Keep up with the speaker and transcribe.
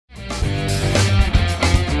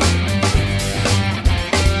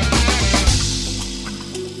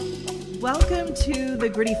the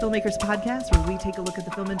Gritty Filmmakers Podcast, where we take a look at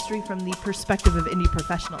the film industry from the perspective of indie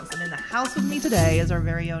professionals. And in the house with me today is our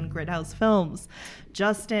very own Grit House Films,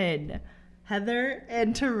 Justin, Heather,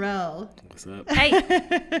 and Terrell. What's up?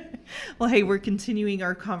 Hey. Well, hey, we're continuing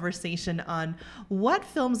our conversation on what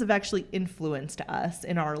films have actually influenced us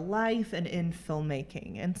in our life and in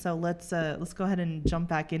filmmaking. And so let's go ahead and jump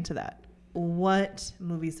back into that. What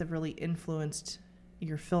movies have really influenced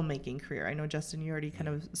your filmmaking career? I know, Justin, you already kind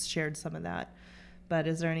of shared some of that, but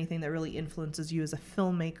is there anything that really influences you as a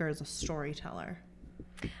filmmaker, as a storyteller?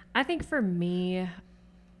 I think for me,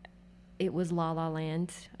 it was La La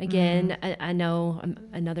Land. Again, I know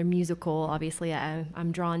another musical, obviously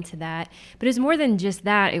I'm drawn to that, but it's more than just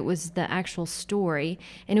that. It was the actual story,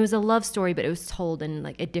 and it was a love story, but it was told in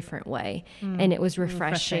like a different way. And it was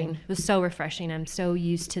refreshing. It was so refreshing. I'm so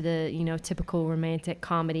used to the, typical romantic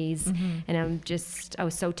comedies, and I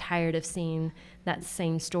was so tired of seeing that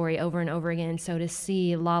same story over and over again. So to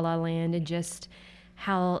see La La Land and just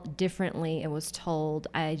how differently it was told,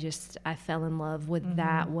 I fell in love with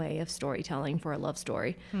that way of storytelling for a love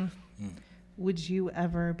story. Would you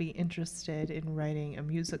ever be interested in writing a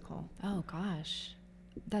musical? Oh gosh,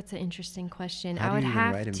 that's an interesting question. How I would do you even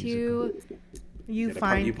have write a to. musical? You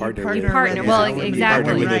partner with well, it.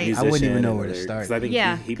 exactly. Right. I wouldn't even know where to start.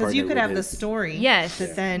 Yeah. Because you could have the story. Yes.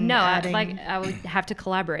 But then I would have to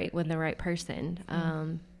collaborate with the right person.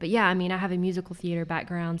 But yeah, I mean, I have a musical theater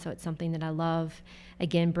background, so it's something that I love.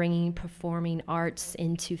 Again, bringing performing arts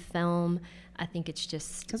into film, I think it's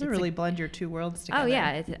just... Because it really blend your two worlds together. Oh,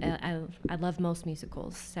 yeah. I love most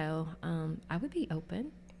musicals, so I would be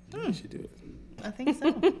open. You should do it. I think so.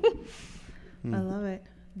 I love it.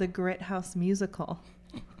 The Grit House musical.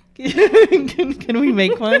 Can we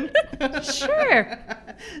make one? Sure.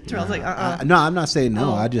 Terrell's like, No, I'm not saying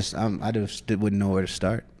no. Oh. I just wouldn't know where to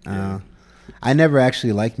start. I never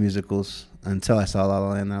actually liked musicals until I saw La La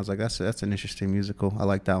Land. And I was like, that's an interesting musical. I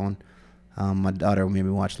like that one. My daughter made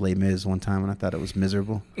me watch Les Mis one time, and I thought it was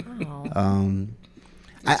miserable. Oh.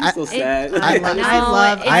 It's so sad.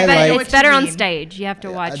 It's better on stage. You have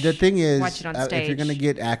to watch. The thing is, watch it on stage. if you're gonna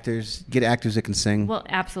get actors that can sing. Well,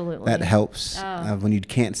 absolutely. That helps. Oh. When you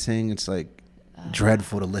can't sing, it's like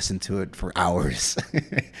dreadful to listen to it for hours.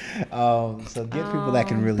 So get people that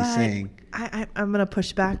can really sing. I'm gonna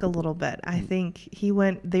push back a little bit. I think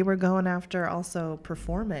they were going after also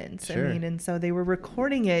performance. Sure. I mean, and so they were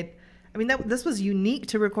recording it. I mean, this was unique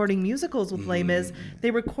to recording musicals with Les Mis.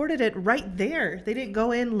 They recorded it right there. They didn't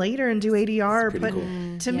go in later and do ADR. But cool.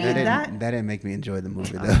 to me, that didn't make me enjoy the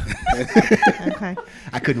movie though. Okay.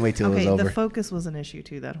 I couldn't wait till it was over. The focus was an issue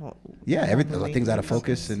too. That whole things out of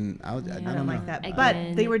focus, and I don't like that. Again.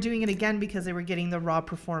 But they were doing it again because they were getting the raw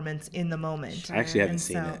performance in the moment. I actually haven't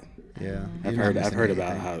seen it. Yeah, I've heard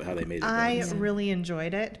about how they made it. I really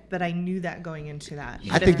enjoyed it, but I knew that going into that.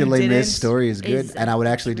 I think the Les Mis story is good, Is and I would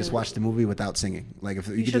actually just watch the movie without singing. Like if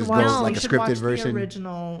you could just go watch- like you a should scripted watch the version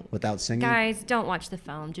original. without singing. Guys, don't watch the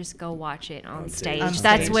film. Just go watch it on stage. On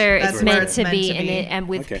That's stage. where That's it's where meant it's to meant be, to be. and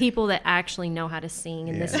with Okay. people that actually know how to sing,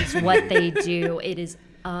 and this Yeah. is what they do. It is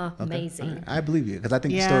amazing. All right. I believe you because I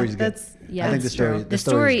think the Yeah, story's good. that's- Yeah. I think the that's true. story. The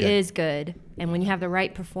story is good, and when you have the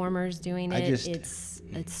right performers doing it,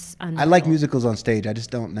 it's unreal. I like musicals on stage. I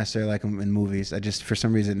just don't necessarily like them in movies. I just, for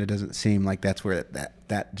some reason, it doesn't seem like that's where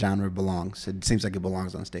that genre belongs. It seems like it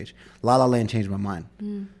belongs on stage. La La Land changed my mind.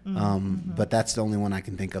 But that's the only one I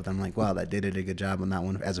can think of. I'm like, wow, they did a good job on that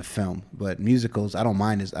one as a film. But musicals, I don't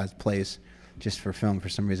mind as plays. Just for film, for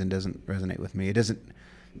some reason, doesn't resonate with me.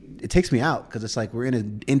 It takes me out because it's like we're in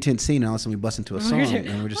an intense scene and all of a sudden we bust into a song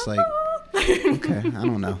and we're just like, okay, I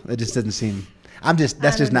don't know. It just doesn't seem.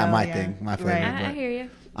 That's just not my thing, my flavor. Right. I hear you.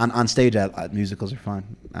 On stage, musicals are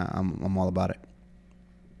fun. I'm all about it.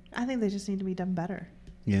 I think they just need to be done better.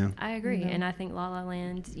 Yeah. I agree, and I think La La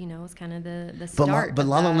Land, was kind of the start. But of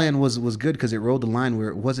La La that. Land was good because it rolled the line where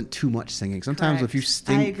it wasn't too much singing. Sometimes if you Correct.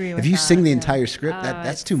 I agree with if you that, sing the yeah. entire script,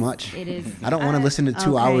 that's too much. It is. I don't want to listen to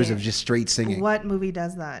 2 hours okay. of just straight singing. What movie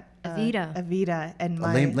does that? Evita. Evita. And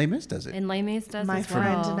Les Mis does it. And Les Mis does my as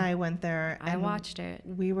friend well. and I went there. I and watched it.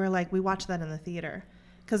 We were like, we watched that in the theater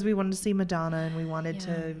because we wanted to see Madonna and we wanted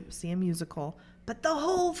Yeah. to see a musical. But the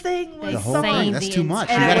whole thing was The The whole so thing. Same That's the too much.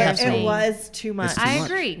 You and gotta entire have some. it was too much. It's too I much.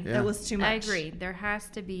 agree. Yeah. It was too much. I agree. There has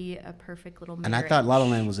to be a perfect little And marriage. I thought La La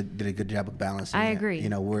Land did a good job of balancing. I it, agree.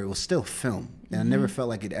 where it was still film, and I never felt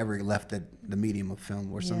like it ever left the medium of film.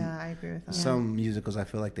 Where Yeah, I agree with that. some musicals, I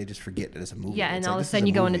feel like they just forget that it's a movie. Yeah, and It's all like, of a this is sudden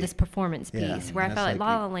you go into movie. this performance Yeah, piece where I and felt that's like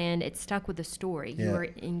like La La Land, it stuck with the story. Yeah. You were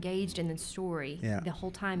engaged in the story Yeah. the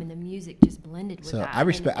whole time, and the music just blended with So that. I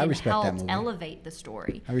respect and that helped movie. elevate the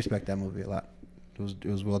story. I respect that movie a lot. It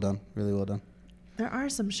was well done, really well done. There are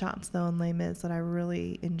some shots though in Les Mis that I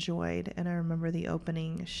really enjoyed, and I remember the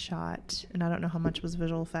opening shot, and I don't know how much was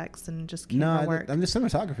visual effects and just camera work. The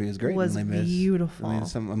cinematography is great. Was in Les Mis. beautiful. I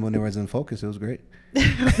mean, when it was in focus, it was great.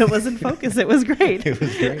 It was in focus. It was great. It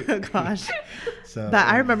was great. Oh gosh. So But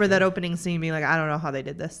I remember that opening scene being like, I don't know how they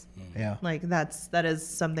did this. Yeah. Like that is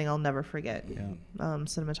something I'll never forget. Yeah.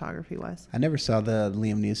 Cinematography wise. I never saw the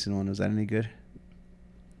Liam Neeson one. Was that any good?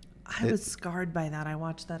 I was scarred by that. I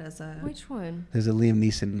watched that as a. Which one? There's a Liam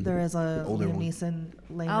Neeson. There is a older Liam one. Neeson.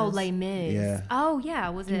 Les Oh, Mis. Les Mis. Yeah. Oh, yeah.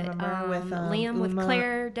 Was Do you it remember with, Liam with Uma-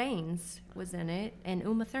 Claire Danes was in it, and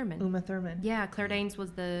Uma Thurman. Uma Thurman. Yeah, Claire Danes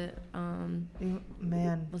was the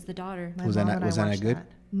Man. was the daughter. My Was that mom not- and I was that not watched good?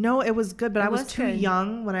 No, it was good, but It I was was too good.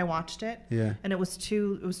 young when I watched it. Yeah. And it was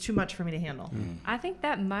too much for me to handle. I think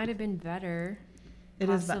that might have been better. It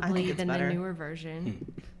is. I possibly think it's than better. the newer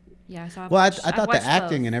version. Yeah, so Well, I I've thought the watched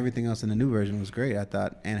acting both. and everything else in the new version was great. I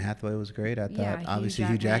thought Anne Hathaway was great. I thought Yeah, obviously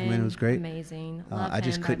Hugh Jackman was great. Amazing. Love I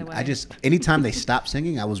just him, by couldn't. the I way. just anytime they stopped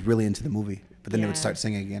singing, I was really into the movie. But then they would Yeah. start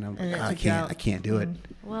singing again. I'm And like, it "Oh, I took you can't. out." I can't do it.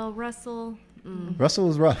 Well, Russell. Russell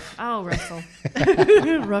was rough. Oh, Russell.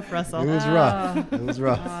 Rough Russell. It was rough. It was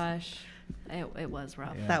rough. Gosh, it was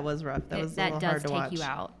rough. Yeah. That was rough. That was a little that hard does to take watch. you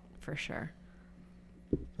out for sure.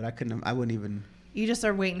 But I couldn't. I wouldn't even. You just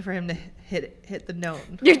are waiting for him to hit the note.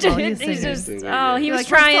 You're while just, he's he's singing. just. Oh, he You're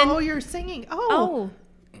was like, Russell, trying. oh, you're singing. Oh,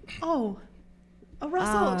 Oh,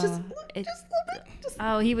 Russell, just a it- little bit. Just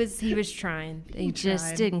oh, he was trying. He just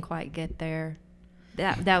tried. didn't quite get there.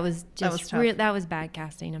 That was That was just tough. that was bad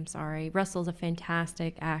casting. I'm sorry. Russell's a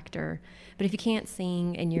fantastic actor, but if you can't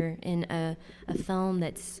sing and you're in a film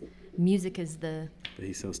that's music is the But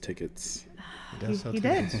he sells tickets. he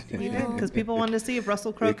did. He did because people wanted to see if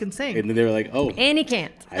Russell Crowe can sing. And then they were like, oh, and he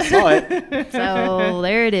can't. I saw it. So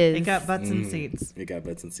there it is. It got butts and seats. It got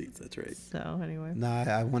butts and seats. That's right. So anyway, No,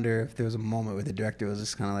 I wonder if there was a moment where the director was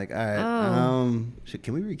just kind of like, all right, Oh.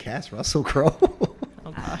 can we recast Russell Crowe?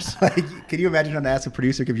 oh gosh. Like, can you imagine trying to ask a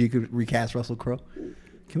producer if you could recast Russell Crowe?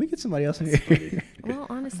 Can we get somebody else in here? Well,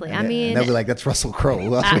 honestly, And I they- mean, and they'll be like, "That's Russell Crowe."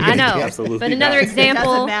 Who else are we I gonna know. get? Absolutely But another not. It example,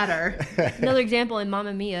 doesn't matter. another example in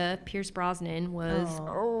Mamma Mia, Pierce Brosnan was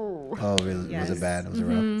Oh, it was Yes. it bad. It was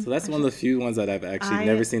Mm-hmm. rough. So that's one of the few ones that I've actually I-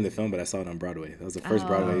 never seen the film, but I saw it on Broadway. That was the first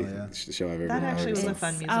Broadway yeah. show I've ever. That actually was a seen.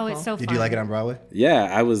 fun musical. Oh, it's so fun. Did you like it on Broadway? Yeah,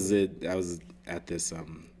 I was at this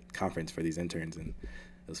conference for these interns, and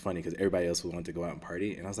it was funny because everybody else wanted to go out and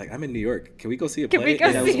party, and I was like, I'm in New York. Can we go see a play? Can we go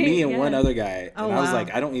and it was see me it? and one Yeah. other guy, Oh, and I was wow.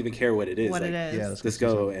 like, I don't even care what it is. What like, it is. Yeah, let's Let's go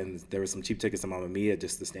see go. And there were some cheap tickets to Mamma Mia,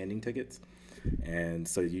 just the standing tickets, and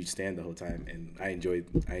so you stand the whole time, and I enjoyed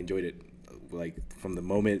it. Like from the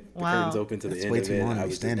moment the Wow. curtains open to That's the end way of too it, long to I be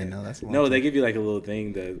was just standing, there. though. That's a long no, they time. give you like a little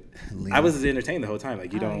thing. Lean I was up. entertained the whole time.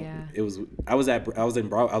 Like you Oh, don't. yeah. It was. I was watching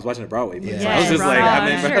a Broadway. Play, Yeah. so I was Yeah, just like, Broadway. I'm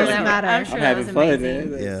in I'm sure Broadway. that matter. I'm sure I'm that having was fun,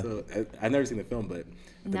 amazing. man. Yeah. So I've never seen the film, but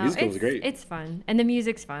the No, musical was great. It's fun, and the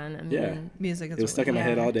music's fun. I mean, Yeah. Music is It was stuck in my really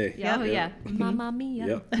head all day. Yeah, oh, Yeah. yeah. Mamma Mia.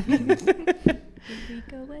 Yep. Here we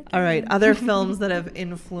go again. All right, other films that have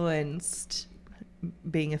influenced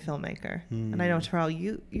being a filmmaker. And I know, Terrell,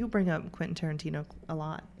 you bring up Quentin Tarantino a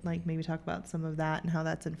lot. Like, maybe talk about some of that and how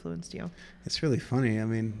that's influenced you. It's really funny. I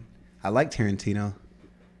mean, I like Tarantino,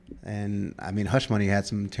 and I mean, Hush Money had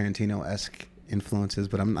some Tarantino-esque influences,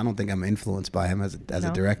 but I don't think I'm influenced by him as a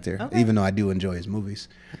No? director, Okay. even though I do enjoy his movies.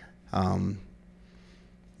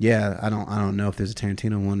 Yeah, I don't know if there's a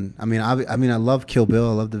Tarantino one. I mean, I love Kill Bill.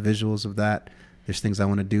 I love the visuals of that. There's things I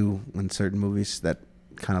want to do in certain movies that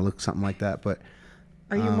kind of look something like that, but.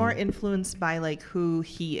 Are you more influenced by, like, who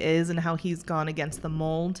he is and how he's gone against the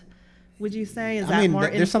mold, would you say? Is that more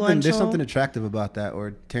there's something influential? attractive about that.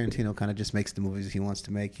 Or Tarantino kind of just makes the movies he wants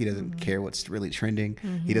to make. He doesn't care what's really trending.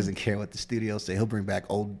 He doesn't care what the studios say. He'll bring back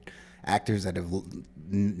old actors that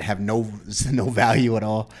have no value at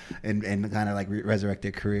all, and kind of like resurrect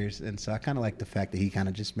their careers. And so I kind of like the fact that he kind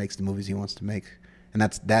of just makes the movies he wants to make, and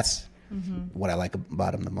that's what I like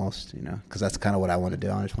about him the most. You know, because that's kind of what I want to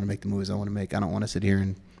do. I just want to make the movies I want to make. I don't want to sit here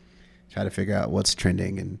and try to figure out what's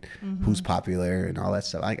trending and who's popular and all that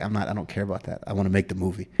stuff. I don't care about that. I want to make the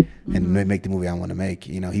movie and make the movie I want to make.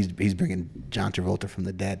 You know, he's bringing John Travolta from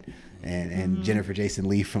the dead and Jennifer Jason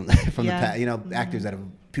Leigh from the past. You know, actors that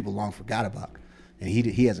people long forgot about, and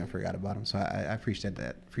he hasn't forgot about them. So I appreciate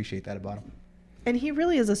that about him. And he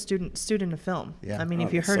really is a student of film. Yeah. I mean, Oh,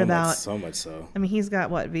 if you so heard much- about, so much so. I mean, he's got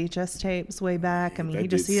what, VHS tapes way back. I mean,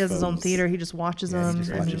 That he has his own dude's theater. He just watches Yeah, he them.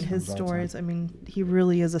 just I watches mean, films his all the stories. time. I mean, he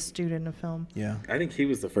really is a student of film. Yeah. I think he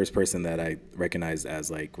was the first person that I recognized as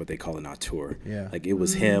like what they call an auteur. Yeah. Like it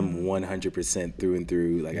was him 100% through and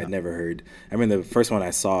through. Like Yeah. I'd never heard. I mean, the first one I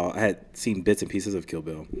saw, I had seen bits and pieces of Kill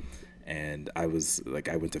Bill, And I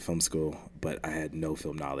went to film school, but I had no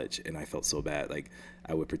film knowledge, and I felt so bad. Like,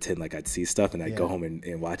 I would pretend like I'd see stuff, and I'd go home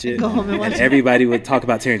and watch it. And everybody would talk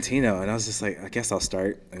about Tarantino, and I was just like, I guess I'll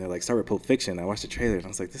start. And they're like, start with Pulp Fiction. I watched the trailer, and I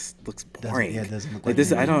was like, this looks boring. It doesn't look like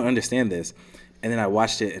this. I don't understand this. And then I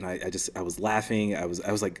watched it, and I was laughing. I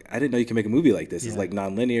was like, I didn't know you can make a movie like this. It's like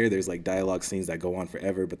non-linear. There's like dialogue scenes that go on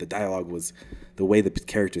forever, but the dialogue was, the way the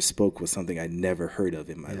characters spoke was something I'd never heard of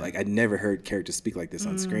in my like I'd never heard characters speak like this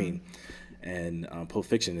on screen. And Pulp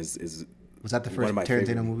Fiction is was that the first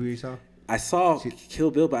Tarantino movie you saw? I saw Kill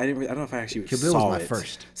Bill, but I don't know if I actually Kill Bill saw was my it.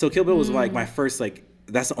 first. So Kill Bill was like my first, like,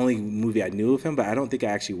 that's the only movie I knew of him, but I don't think I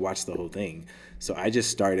actually watched the whole thing. So I just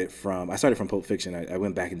started from Pulp Fiction. I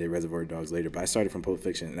went back and did Reservoir Dogs later, but I started from Pulp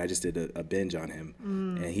Fiction, and I just did a binge on him.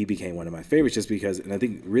 And he became one of my favorites just because, and I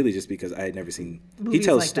think really just because I had never seen, movies he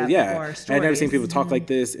tells, like that before, I had never seen people talk like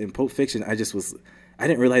this. In Pulp Fiction, I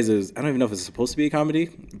didn't realize it was, I don't even know if it's supposed to be a comedy,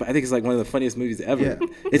 but I think it's like one of the funniest movies ever. Yeah,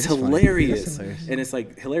 it's hilarious. And it's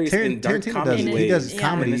like hilarious in dark comedy ways. He does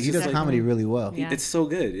comedy. He does comedy really well. Yeah. It's so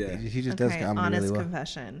good, yeah. He just does comedy honest really well.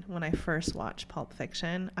 confession, when I first watched Pulp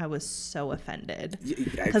Fiction, I was so offended. Because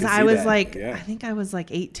Because I was like, I think I was like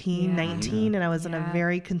 18, 19, and I was in a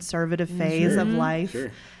very conservative phase of life.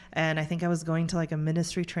 Sure. And I think I was going to like a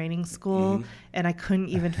ministry training school, and I couldn't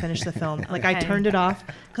even finish the film. Like, I turned it off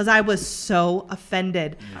because I was so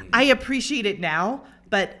offended. I appreciate it now,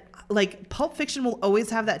 but like Pulp Fiction will always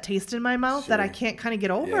have that taste in my mouth that I can't kind of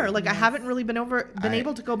get over. Like, I haven't really been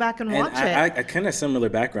able to go back and watch it. I kind of similar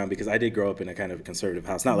background because I did grow up in a kind of conservative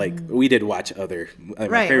house. Not like we did watch other.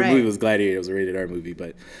 Like, my favorite movie was Gladiator. It was a rated R movie,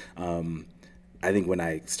 but. I think when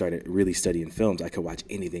I started really studying films, I could watch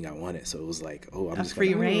anything I wanted. So it was like, I'm just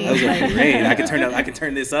free reign. I was like, free reign. I can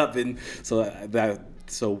turn this up, and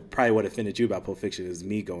so probably what offended you about Pulp Fiction is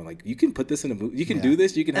me going like, you can put this in a movie, you can do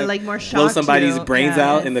this, you can like more blow somebody's brains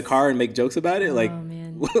out in the Yes. car and make jokes about it. Like, Oh,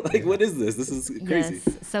 man. like what is this? This is crazy.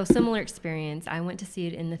 Yes. So similar experience. I went to see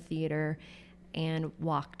it in the theater and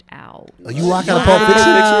walked out. Oh, you walk out of Pulp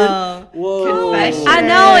Fiction? Whoa! Confession. I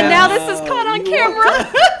know, and now this is caught on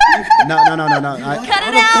camera. No. Cut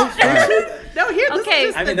it out. No, here. Okay. This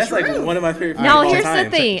is I mean, the that's truth. like one of my favorite. No, films of all here's time.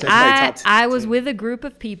 the thing. That's my top I was 10. with a group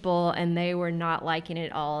of people, and they were not liking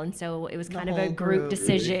it all, and so it was kind of a whole group group.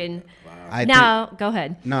 decision. I Now, go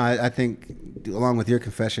ahead. No, I think along with your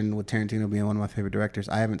confession, with Tarantino being one of my favorite directors,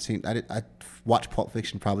 I watched Pulp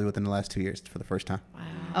Fiction probably within the last 2 years for the first time.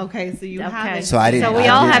 Okay, so you have Okay. it. So I didn't. So we I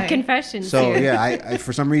all did- have confessions So here. yeah, I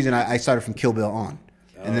for some reason I started from Kill Bill on,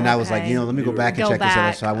 and then I was like, Okay. let me go back and Go check this back.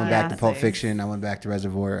 out. So I went back to Pulp Nice. Fiction, I went back to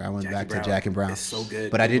Reservoir, I went back to Jack and Brown. It's so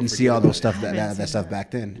good. But I People didn't see all forget those stuff about that stuff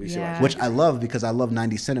back then, We should Yeah. watch which I love because I love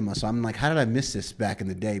 90s cinema. So I'm like, how did I miss this back in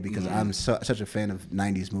the day? Because I'm such a fan of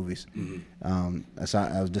 90s movies. So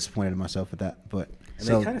I was disappointed in myself with that, but. And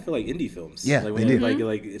So they kind of feel like indie films. Yeah, like, they when do.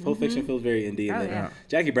 Like Pulp Fiction feels very indie, and Oh, then yeah.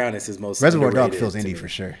 Jackie Brown is his most Reservoir Dogs underrated feels to indie me. for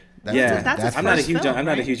sure. That's I'm not a first huge film, I'm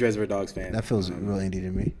not a right? huge Reservoir Dogs fan. That feels real indie to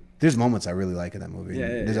me. There's moments I really like in that movie. Yeah,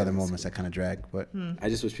 There's yeah, other it's moments that kind of drag, but I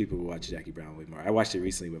just wish people would watch Jackie Brown way more. I watched it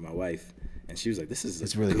recently with my wife, and she was like, "This is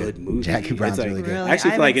It's a really good good. movie." Jackie Brown's It's like, really good. Really? I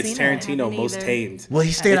actually I feel like haven't it's seen it. Tarantino Haven't most either. tamed. well,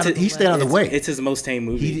 he stayed out of the way. It's his most tamed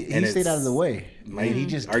movie. He and stayed out of the way. might- He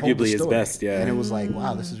just told arguably the his story. best, yeah. And it was like,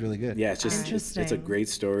 wow, this is really good. Yeah, it's just it's a Interesting. great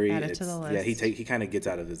story. Add it to the Yeah, list. he kind of gets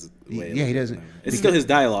out of his way. Yeah, he doesn't. It's still his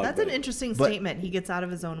dialogue. That's but an interesting but- statement. He gets out of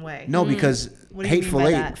his own way. No, because What do you mean Hateful by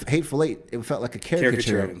Eight, that? Hateful Eight, it felt like a caricature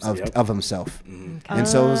Caricature of himself, yep. of himself, and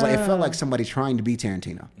so it was like it felt like somebody trying to be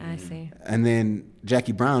Tarantino. I see. And then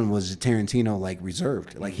Jackie Brown was Tarantino, like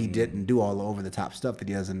reserved, like he didn't do all the over the top stuff that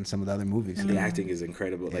he does in some of the other movies. the acting is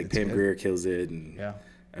incredible. Like it's Pam good. Grier kills it, and Yeah.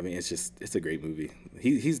 I mean it's a great movie.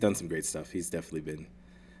 He's done some great stuff. He's definitely been.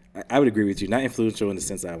 I would agree with you. Not influential in the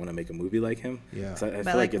sense that I want to make a movie like him. Yeah. 'Cause I feel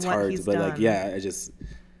like like it's what hard, he's but like done. yeah, I just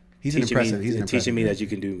He's an impressive. He's an teaching me impressive that you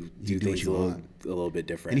can do do what things you a want. little bit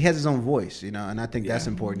different. And he has his own voice, you know, and I think that's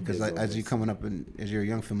Yeah. important because His own as you're voice. coming up and as you're a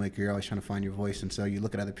young filmmaker, you're always trying to find your voice, and so you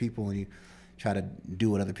look at other people and you try to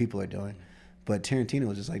do what other people are doing. But Tarantino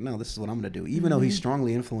was just like, no, this is what I'm going to do. Even though he's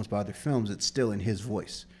strongly influenced by other films, it's still in his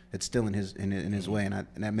voice. It's still in his way, and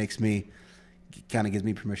that makes me kind of gives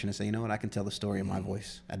me permission to say, you know what, I can tell the story in my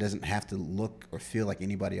voice. It doesn't have to look or feel like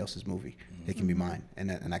anybody else's movie. It can be mine,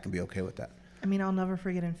 and I can be okay with that. I mean, I'll never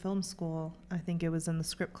forget in film school, I think it was in the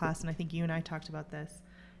script class, and I think you and I talked about this,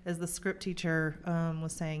 as the script teacher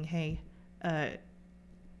was saying, hey,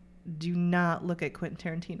 do not look at Quentin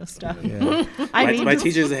Tarantino stuff. Yeah. my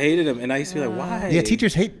teachers hated him, and I used to be like, why? Yeah,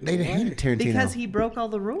 teachers hated Tarantino. Because he broke all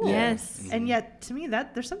the rules. Yes. And yet, to me,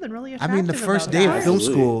 there's something really I attractive mean, the first about day that. of film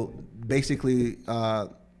Absolutely. school, basically,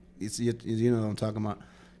 you know what I'm talking about.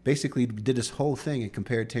 basically did this whole thing and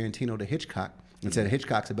compared Tarantino to Hitchcock and said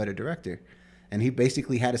Hitchcock's a better director. And he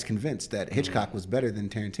basically had us convinced that Hitchcock was better than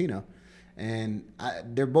Tarantino. And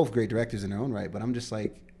they're both great directors in their own right, but I'm just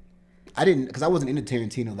like, because I wasn't into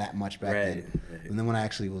Tarantino that much back then. Right. And then when I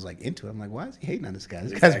actually was like into it, I'm like, why is he hating on this guy?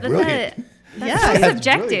 This guy's brilliant. That's so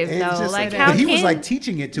subjective, though. Like, how but he was like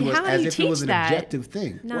teaching it to us as if it was an that? objective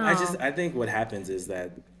thing. No. Well, I think what happens is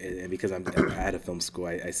that, and because I'm at a film school,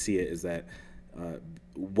 I see it is that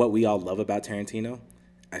what we all love about Tarantino,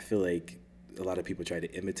 I feel like a lot of people try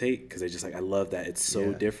to imitate because they're just like, I love that it's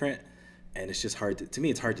so different. And it's just hard to me.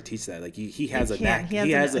 It's hard to teach that. Like he has a knack.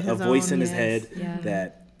 He has a voice in his head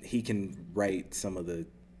that he can write some of the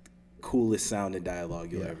coolest sounding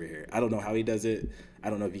dialogue you'll ever hear. I don't know how he does it. I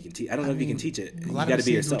don't know if he can teach. I don't know if he can teach it. You got to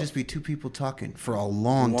be yourself. Will just be two people talking for a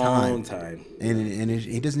long time. And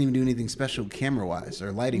he doesn't even do anything special camera wise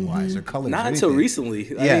or lighting wise or colors. Not until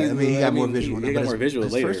recently. Yeah, he got more visual. He got more visual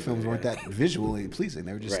later. His first films weren't that visually pleasing.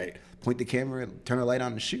 They were just point the camera, turn a light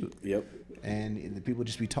on, and shoot. Yep. And the people would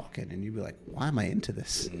just be talking, and you'd be like, "Why am I into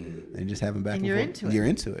this?" And just having back and and forth. You're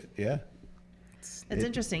into it, yeah. It's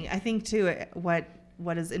interesting. I think too, what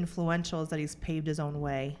is influential is that he's paved his own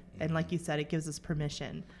way, and like you said, it gives us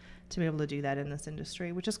permission to be able to do that in this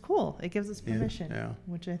industry, which is cool. It gives us permission,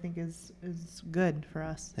 which I think is good for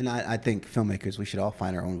us. And I think filmmakers, we should all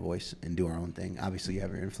find our own voice and do our own thing. Obviously, you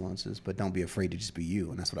have your influences, but don't be afraid to just be you.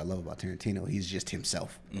 And that's what I love about Tarantino. He's just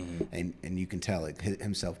himself, and you can tell it.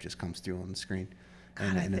 Himself just comes through on the screen,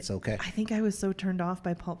 and it's okay. I think I was so turned off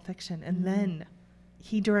by Pulp Fiction, and then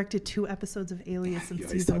he directed 2 episodes of Alias in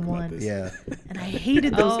season 1. Yeah. And I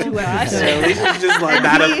hated those 2 episodes. Yeah, he's just like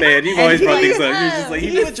not a fan. You've always brought things up. You're just like,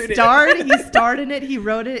 he starred in it, he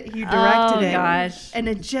wrote it, he directed it. Gosh. And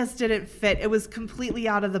it just didn't fit. It was completely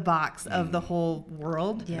out of the box of the whole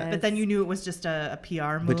world. Yes. But then you knew it was just a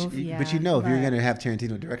PR move. But you know, if you're going to have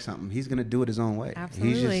Tarantino direct something, he's going to do it his own way.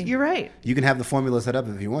 Absolutely. You're right. You can have the formula set up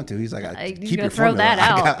if you want to. He's like, keep your throw formula. that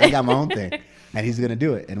out. I got my own thing. And he's going to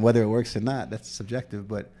do it. And whether it works or not, that's subjective.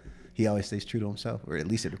 But he always stays true to himself, or at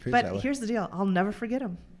least it appears that way. But here's the deal. I'll never forget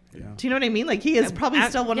him. Yeah. Do you know what I mean? Like, he is probably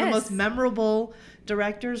still one of the yes. most memorable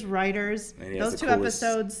directors, writers. Those 2 coolest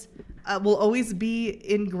episodes will always be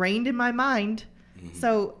ingrained in my mind.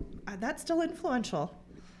 So that's still influential.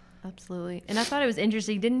 Absolutely. And I thought it was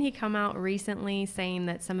interesting. Didn't he come out recently saying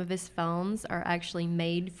that some of his films are actually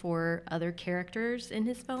made for other characters in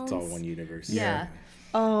his films? It's all one universe. Yeah.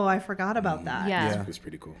 Oh, I forgot about that. Yeah. It was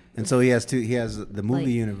pretty cool. And so he has the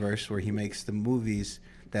movie universe where he makes the movies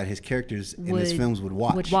that his characters in his films would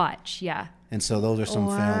watch. Yeah. And so those are some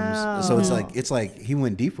films. So it's like he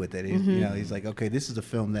went deep with it. You know, he's like, okay, this is a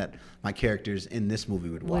film that my characters in this movie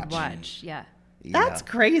would watch. Yeah. That's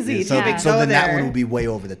crazy. Yeah, so to so go then that there. one will be way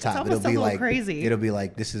over the top. It's almost a little crazy. It'll be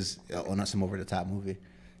like this is not some over the top movie,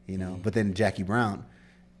 you know. But then Jackie Brown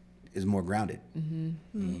is more grounded.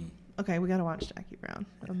 Okay, we gotta watch Jackie Brown.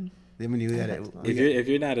 I mean, if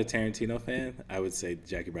you're not a Tarantino fan, I would say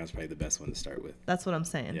Jackie Brown's probably the best one to start with. That's what I'm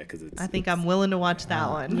saying. Yeah, because I think I'm willing to watch that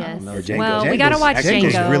one. Yes. Or Django. Well, we gotta watch Django.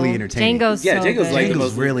 Django's really entertaining. Django's so Django's good. like the Django's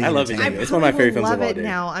most. really I love it. entertaining. It's one of my favorite films love of all it day.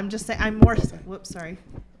 now. I'm just saying. I'm more. Whoops, sorry.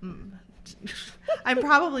 I'm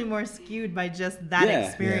probably more skewed by just that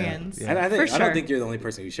experience. And I For sure. don't think you're the only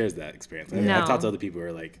person who shares that experience. No. I've talked to other people who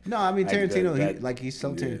are like, No, I mean Tarantino. He's so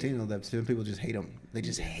Yeah. Tarantino that some people just hate him. They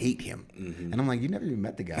just hate him, and I'm like, you never even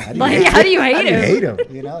met the guy. How How do you hate him? hate him?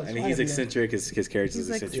 You know, I mean, he's eccentric. His character's He's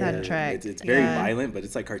eccentric. eccentric. It's very violent, but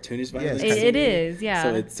it's like cartoonish violence. Yes. It is, yeah.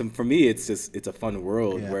 So it's for me, it's a fun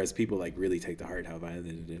world. Yeah. Whereas people like really take to heart how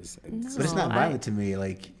violent it is. And But it's not No, violent to me.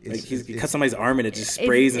 Like he cuts somebody's arm and it just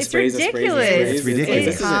sprays and it's sprays and sprays. ridiculous. And sprays. It's ridiculous.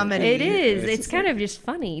 It's comedy. It is. It's It's just kind like- of just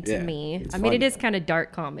funny to Yeah, me. it's I mean, it fun. is kind of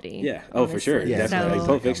dark comedy. Yeah. Oh, for sure. honestly. Yeah, Definitely. So- Like,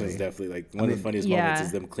 Pulp Fiction is definitely like one of the funniest Yeah. moments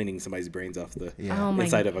is them cleaning somebody's brains off the Oh my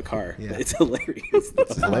inside of a car. Yeah. It's hilarious.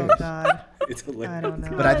 It's Oh hilarious. God. It's hilarious. I don't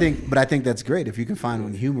know. But I think that's great if you can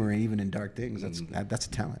find humor even in dark things. That's a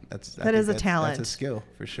talent. That is a talent. That's a skill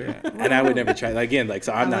for sure. And I would never try again. Like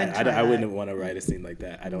so, I'm I not. wouldn't try I wouldn't that. want to write a scene like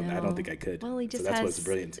that. I don't think I could. Well, he just so that's has what's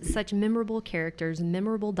brilliant to me. such memorable characters,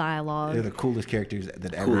 memorable dialogue. They're the coolest characters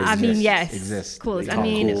that ever Coolest. I mean, exist. yes, exist. coolest. They I talk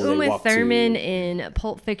mean, cool, they Uma walk Thurman to- in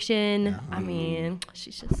Pulp Fiction. I mean,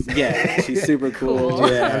 she's just Yeah, she's super cool.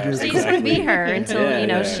 cool. Yeah, So you just want to be her until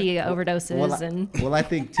Yeah. she overdoses Well, I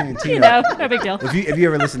think Tarantino. you know, no big deal. If you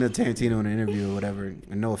ever listen to Tarantino in an interview or whatever,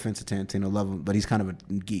 and no offense to Tarantino, love him, but he's kind of a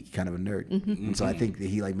geek, kind of a nerd, and so I think that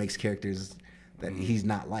he like makes characters that he's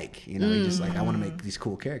not like, you know, he's just like, I want to make these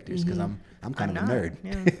cool characters because I'm kind of a nerd.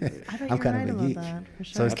 Yeah. I bet I'm you're kind right of a about geek. that, for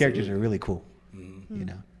So sure. his characters are really cool, you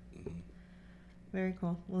know. Very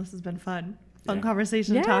cool. Well, this has been fun. fun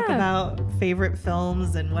conversation to talk about favorite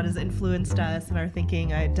films and what has influenced us and our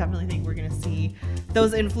thinking. I definitely think we're going to see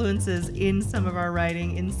those influences in some of our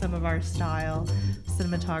writing, in some of our style,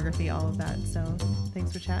 cinematography, all of that. So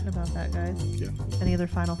thanks for chatting about that, guys. Yeah. Any other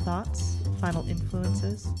final thoughts? Final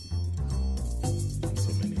influences?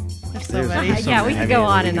 So many. There's so many. Yeah, we could go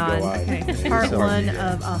on and on. Okay, part So one many,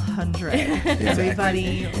 of 100.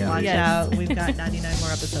 Everybody, watch out. We've got 99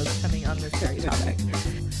 more episodes coming on this very topic.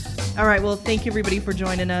 All right, well, thank you, everybody, for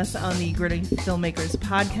joining us on the Gritty Filmmakers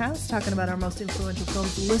podcast, talking about our most influential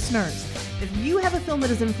films. Listeners, if you have a film that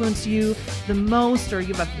has influenced you the most, or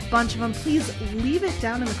you have a bunch of them, please leave it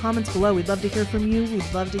down in the comments below. We'd love to hear from you.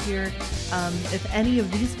 We'd love to hear if any of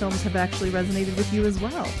these films have actually resonated with you as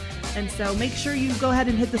well. And so make sure you go ahead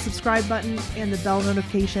and hit the subscribe button and the bell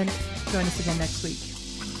notification. Join us again next week.